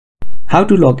How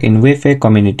to log in WayFair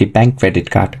Community Bank credit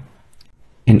card.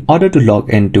 In order to log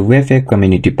in to WayFair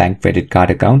Community Bank credit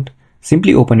card account,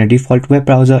 simply open a default web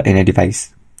browser in a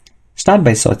device. Start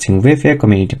by searching WayFair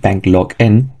Community Bank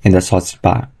Login in the search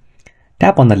bar.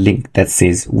 Tap on the link that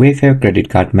says WayFair Credit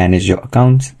Card Manage Your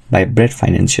Accounts by Bread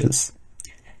Financials.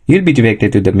 You'll be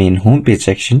directed to the main homepage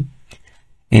section.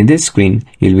 In this screen,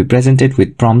 you'll be presented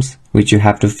with prompts which you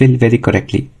have to fill very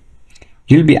correctly.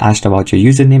 You'll be asked about your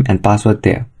username and password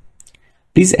there.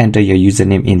 Please enter your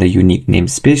username in the unique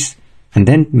namespace and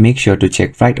then make sure to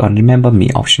check Write on Remember Me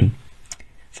option.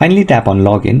 Finally, tap on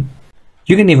Login.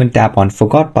 You can even tap on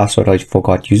Forgot Password or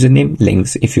Forgot Username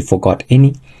links if you forgot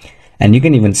any, and you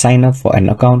can even sign up for an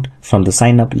account from the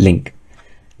sign up link.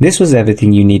 This was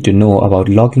everything you need to know about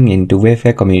logging into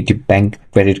WayFair Community Bank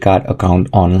credit card account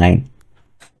online.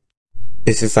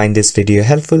 If you find this video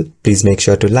helpful, please make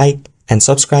sure to like and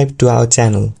subscribe to our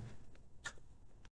channel.